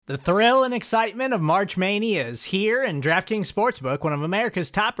The thrill and excitement of March Mania is here, and DraftKings Sportsbook, one of America's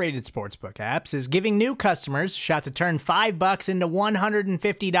top-rated sportsbook apps, is giving new customers a shot to turn $5 into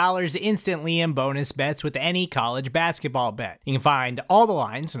 $150 instantly in bonus bets with any college basketball bet. You can find all the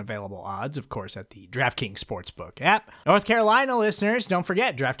lines and available odds, of course, at the DraftKings Sportsbook app. North Carolina listeners, don't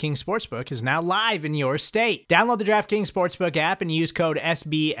forget, DraftKings Sportsbook is now live in your state. Download the DraftKings Sportsbook app and use code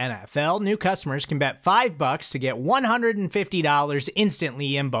SBNFL. New customers can bet $5 to get $150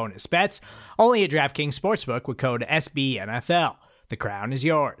 instantly in bonus bets, only at DraftKings Sportsbook with code SBNFL. The crown is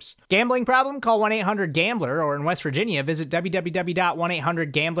yours. Gambling problem? Call 1-800-GAMBLER, or in West Virginia, visit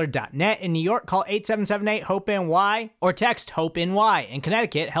www.1800gambler.net. In New York, call 877-8-HOPE-NY or text HOPE-NY. In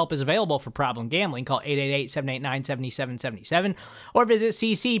Connecticut, help is available for problem gambling. Call 888-789-7777 or visit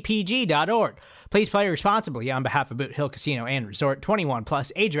ccpg.org. Please play responsibly on behalf of Boot Hill Casino and Resort. 21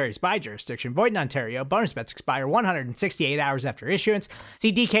 plus, age varies by jurisdiction. Void in Ontario. Bonus bets expire 168 hours after issuance.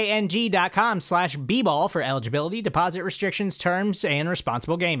 See dkng.com/bball for eligibility, deposit restrictions, terms, and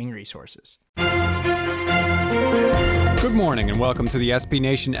responsible gaming resources. Good morning and welcome to the SB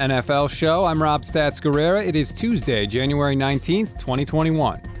Nation NFL show. I'm Rob Stats Guerrera. It is Tuesday, January 19th,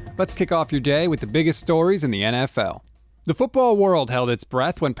 2021. Let's kick off your day with the biggest stories in the NFL. The football world held its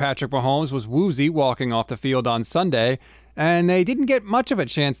breath when Patrick Mahomes was woozy walking off the field on Sunday, and they didn't get much of a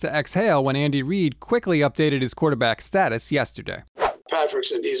chance to exhale when Andy Reid quickly updated his quarterback status yesterday. Patrick's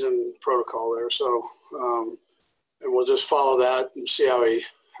he's in protocol there, so and we'll just follow that and see how he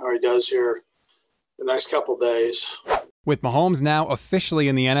does here the next couple days. With Mahomes now officially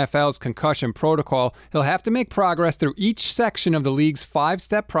in the NFL's concussion protocol, he'll have to make progress through each section of the league's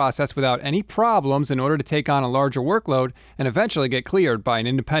 5-step process without any problems in order to take on a larger workload and eventually get cleared by an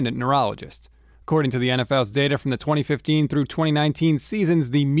independent neurologist. According to the NFL's data from the 2015 through 2019 seasons,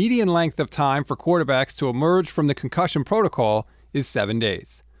 the median length of time for quarterbacks to emerge from the concussion protocol is 7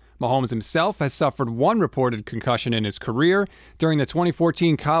 days. Mahomes himself has suffered one reported concussion in his career during the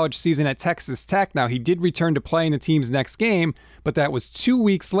 2014 college season at Texas Tech. Now, he did return to play in the team's next game, but that was 2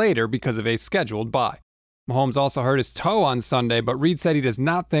 weeks later because of a scheduled bye. Mahomes also hurt his toe on Sunday, but Reid said he does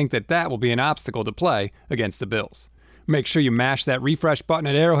not think that will be an obstacle to play against the Bills. Make sure you mash that refresh button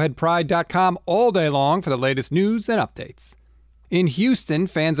at arrowheadpride.com all day long for the latest news and updates. In Houston,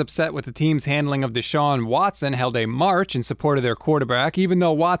 fans upset with the team's handling of Deshaun Watson held a march in support of their quarterback, even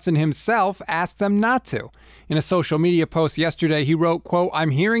though Watson himself asked them not to. In a social media post yesterday, he wrote, quote,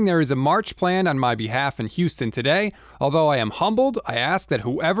 "I'm hearing there is a march planned on my behalf in Houston today. Although I am humbled, I ask that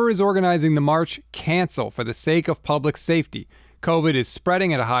whoever is organizing the march cancel for the sake of public safety. COVID is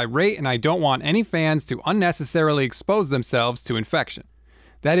spreading at a high rate, and I don't want any fans to unnecessarily expose themselves to infection."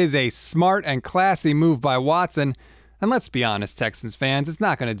 That is a smart and classy move by Watson. And let's be honest, Texans fans, it's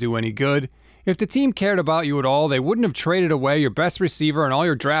not going to do any good. If the team cared about you at all, they wouldn't have traded away your best receiver and all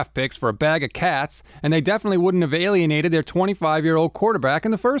your draft picks for a bag of cats, and they definitely wouldn't have alienated their 25-year-old quarterback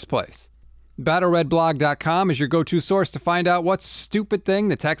in the first place. BattleRedBlog.com is your go-to source to find out what stupid thing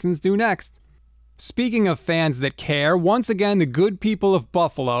the Texans do next. Speaking of fans that care, once again, the good people of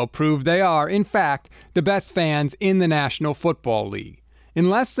Buffalo proved they are, in fact, the best fans in the National Football League. In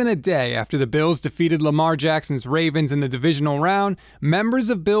less than a day after the Bills defeated Lamar Jackson's Ravens in the divisional round, members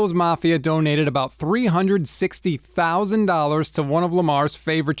of Bills Mafia donated about $360,000 to one of Lamar's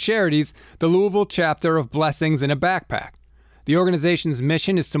favorite charities, the Louisville chapter of Blessings in a Backpack. The organization's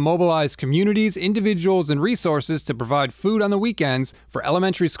mission is to mobilize communities, individuals, and resources to provide food on the weekends for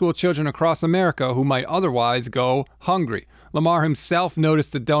elementary school children across America who might otherwise go hungry. Lamar himself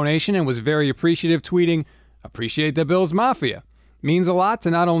noticed the donation and was very appreciative, tweeting, "Appreciate the Bills Mafia. Means a lot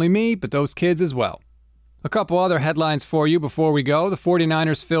to not only me, but those kids as well." A couple other headlines for you before we go. The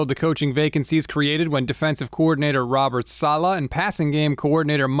 49ers filled the coaching vacancies created when defensive coordinator Robert Saleh and passing game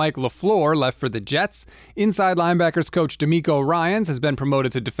coordinator Mike LaFleur left for the Jets. Inside linebackers coach DeMeco Ryans has been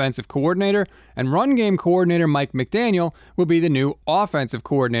promoted to defensive coordinator, and run game coordinator Mike McDaniel will be the new offensive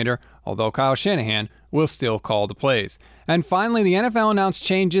coordinator, although Kyle Shanahan will still call the plays. And finally, the NFL announced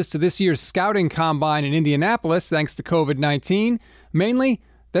changes to this year's scouting combine in Indianapolis thanks to COVID-19, mainly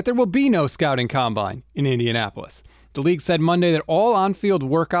that there will be no scouting combine in Indianapolis. The league said Monday that all on-field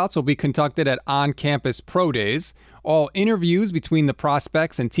workouts will be conducted at on-campus pro days. All interviews between the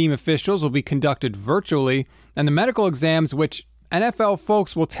prospects and team officials will be conducted virtually, and the medical exams, which NFL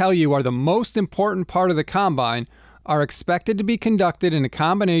folks will tell you are the most important part of the combine, are expected to be conducted in a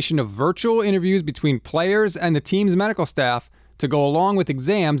combination of virtual interviews between players and the team's medical staff to go along with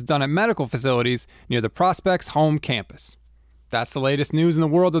exams done at medical facilities near the prospect's home campus. That's the latest news in the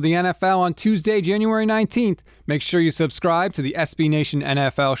world of the NFL on Tuesday, January 19th. Make sure you subscribe to the SB Nation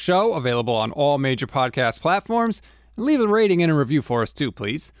NFL show, available on all major podcast platforms. And And leave a rating and a review for us too,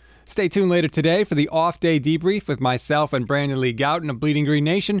 please. Stay tuned later today for the off-day debrief with myself and Brandon Lee Gouton of Bleeding Green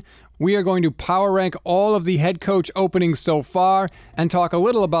Nation. We are going to power rank all of the head coach openings so far and talk a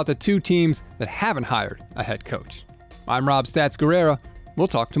little about the 2 teams that haven't hired a head coach. I'm Rob Stats Guerrera. We'll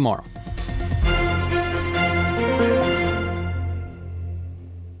talk tomorrow.